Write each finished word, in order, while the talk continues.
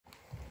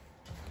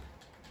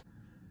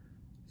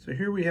So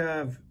here we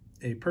have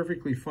a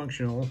perfectly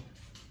functional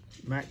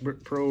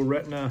MacBook Pro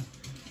Retina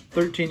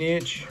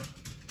 13-inch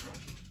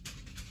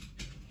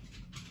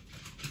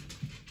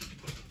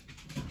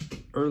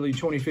early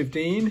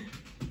 2015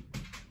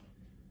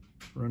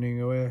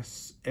 running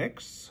OS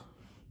X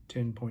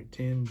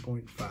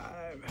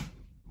 10.10.5.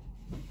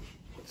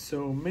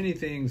 So many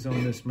things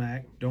on this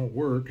Mac don't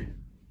work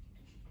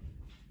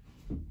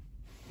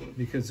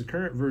because the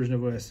current version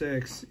of OS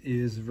X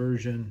is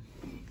version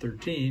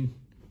 13,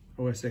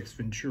 OS X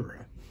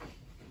Ventura.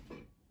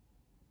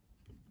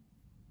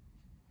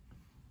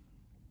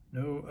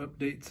 No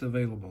updates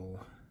available.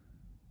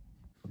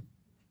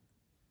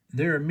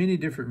 There are many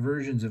different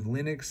versions of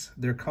Linux.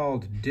 They're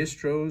called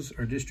distros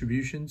or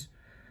distributions.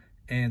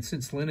 And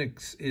since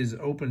Linux is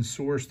open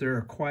source, there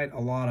are quite a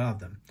lot of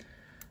them.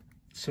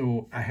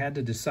 So I had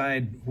to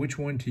decide which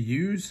one to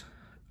use.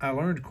 I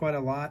learned quite a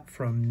lot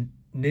from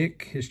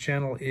Nick. His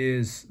channel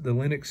is the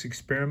Linux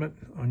Experiment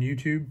on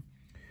YouTube.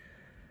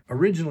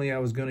 Originally, I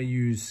was going to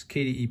use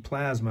KDE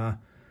Plasma,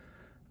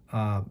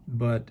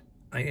 but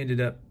I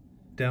ended up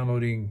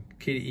downloading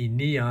KDE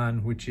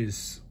Neon, which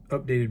is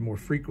updated more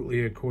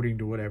frequently according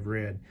to what I've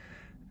read.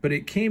 But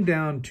it came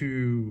down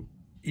to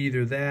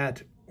either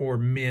that or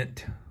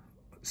Mint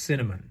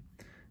Cinnamon.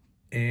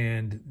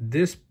 And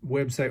this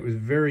website was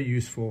very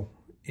useful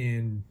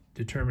in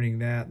determining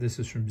that. This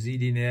is from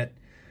ZDNet.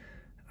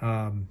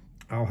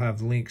 I'll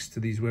have links to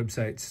these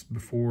websites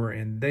before,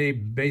 and they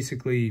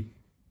basically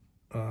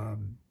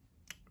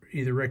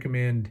either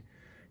recommend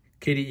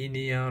KDE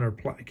Neon or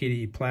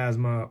KDE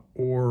Plasma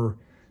or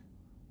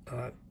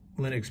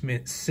Linux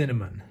Mint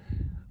Cinnamon.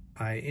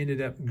 I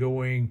ended up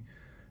going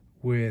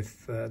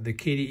with the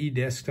KDE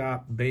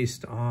desktop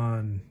based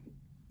on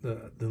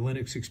the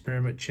Linux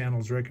Experiment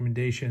channel's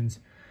recommendations,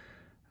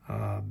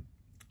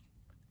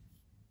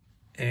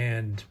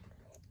 and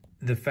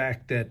the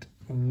fact that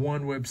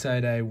one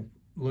website I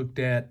looked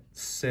at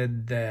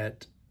said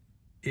that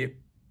it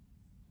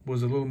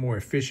was a little more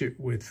efficient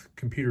with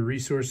computer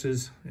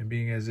resources, and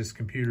being as this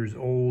computer is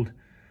old,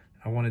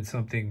 I wanted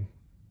something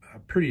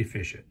pretty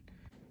efficient.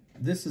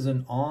 This is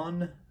an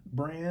ONN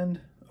brand,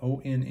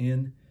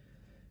 ONN,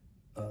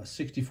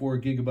 64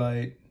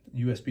 gigabyte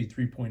USB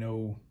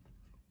 3.0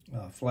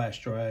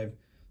 flash drive.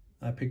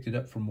 I picked it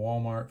up from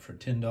Walmart for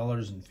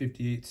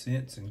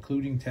 $10.58,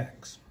 including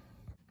tax.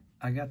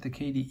 I got the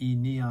KDE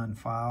Neon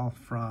file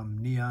from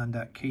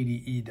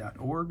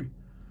neon.kde.org.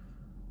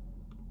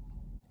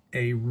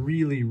 A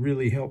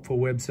really helpful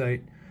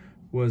website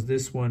was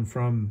this one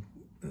from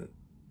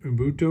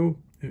Ubuntu.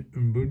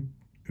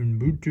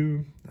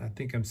 I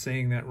think I'm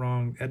saying that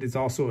wrong. That is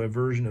also a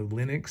version of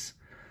Linux.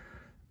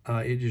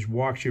 It just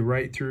walks you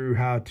right through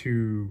how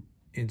to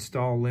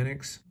install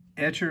Linux.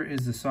 Etcher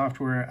is the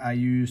software I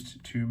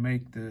used to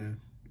make the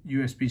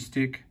USB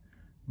stick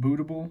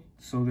bootable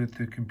so that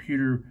the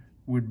computer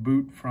would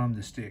boot from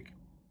the stick.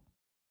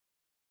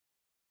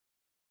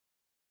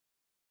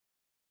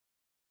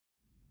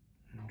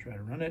 I'll try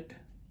to run it,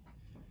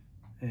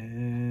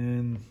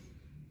 and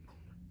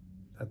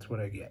that's what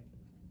I get.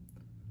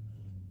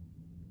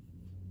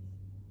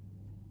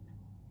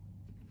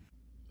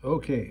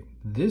 Okay,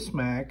 this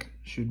Mac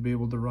should be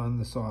able to run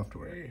the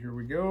software. Okay, here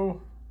we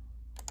go.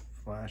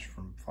 Flash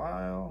from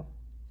file.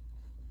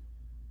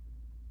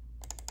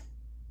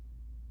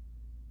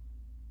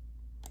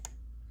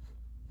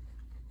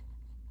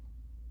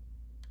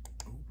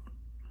 Open.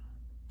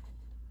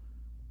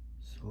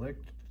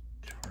 Select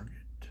target.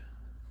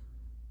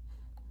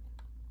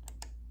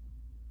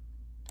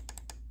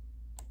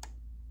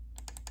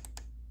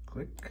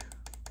 Click.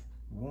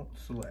 Won't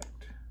select.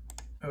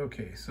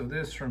 Okay, so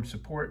this from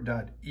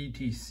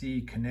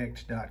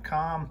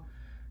support.etcconnect.com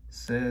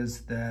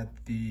says that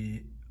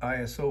the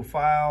ISO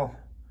file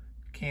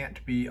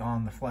can't be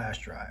on the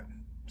flash drive.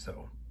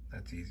 So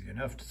that's easy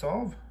enough to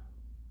solve.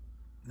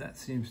 That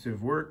seems to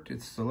have worked.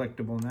 It's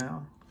selectable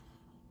now.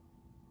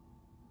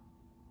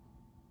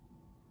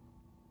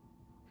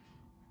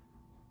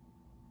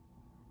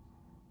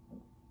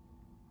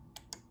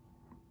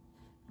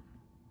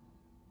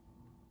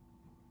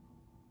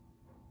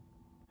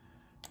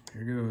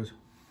 Here goes.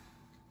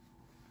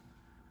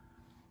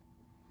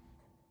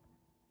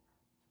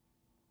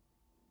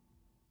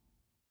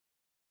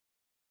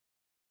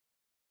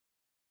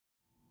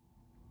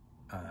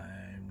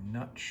 I'm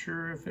not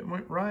sure if it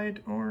went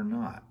right or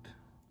not.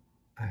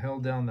 I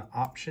held down the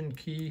Option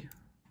key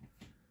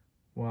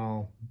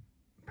while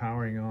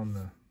powering on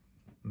the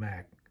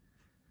Mac.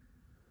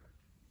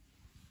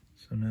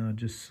 So now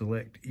just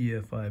select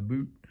EFI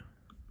boot.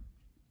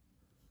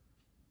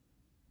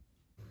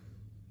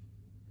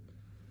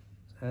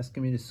 It's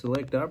asking me to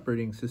select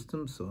operating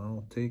system, so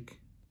I'll take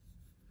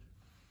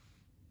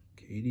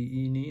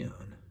KDE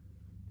Neon.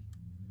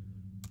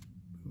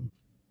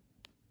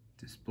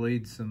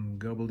 Displayed some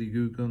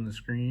gobbledygook on the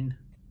screen.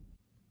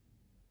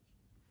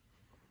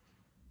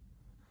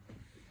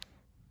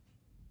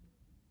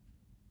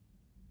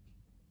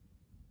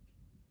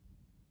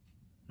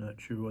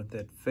 Not sure what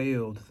that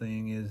failed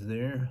thing is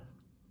there,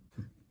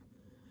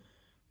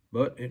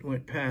 but it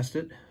went past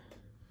it.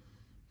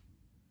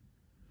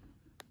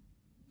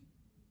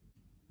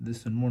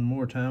 This and one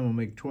more time will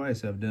make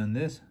twice I've done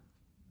this.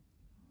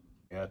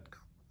 I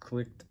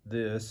clicked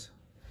this,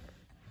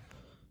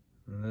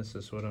 and this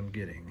is what I'm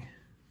getting.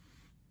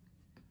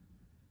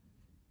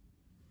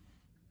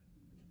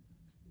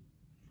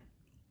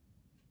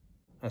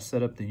 I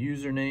set up the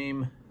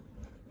username,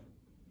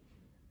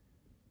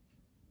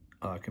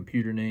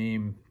 computer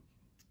name,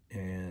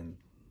 and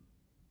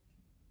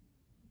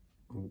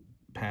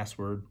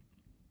password,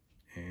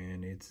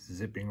 and it's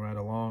zipping right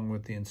along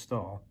with the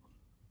install.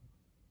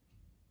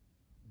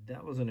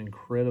 That was an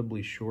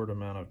incredibly short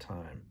amount of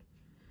time.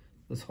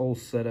 This whole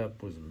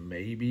setup was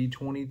maybe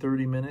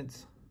 20-30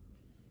 minutes.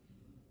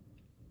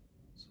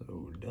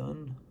 So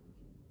done.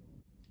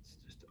 It's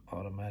just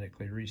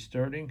automatically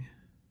restarting.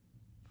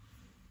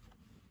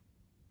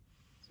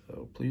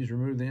 So please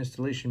remove the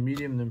installation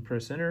medium, then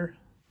press enter.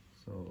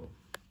 So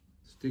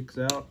sticks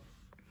out,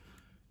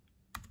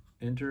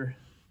 enter.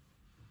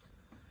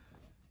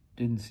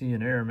 Didn't see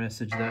an error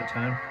message that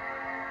time.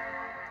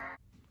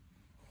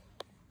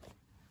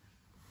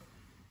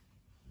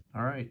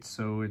 All right,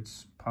 so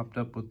it's popped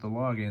up with the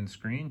login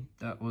screen.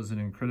 That was an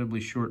incredibly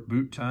short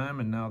boot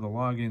time, and now the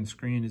login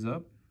screen is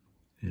up.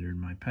 Entered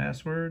my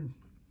password.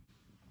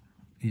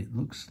 It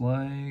looks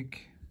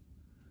like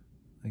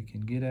I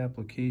can get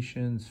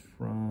applications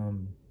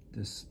from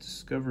this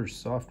Discover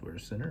Software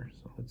Center.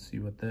 So let's see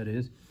what that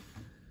is.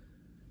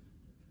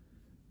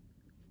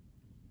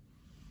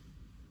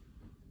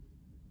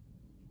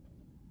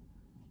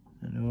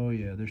 And oh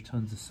yeah, there's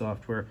tons of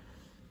software.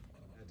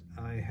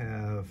 I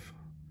have,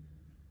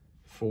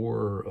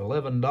 for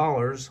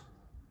 $11,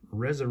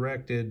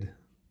 resurrected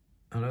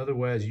an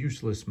otherwise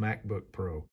useless MacBook Pro.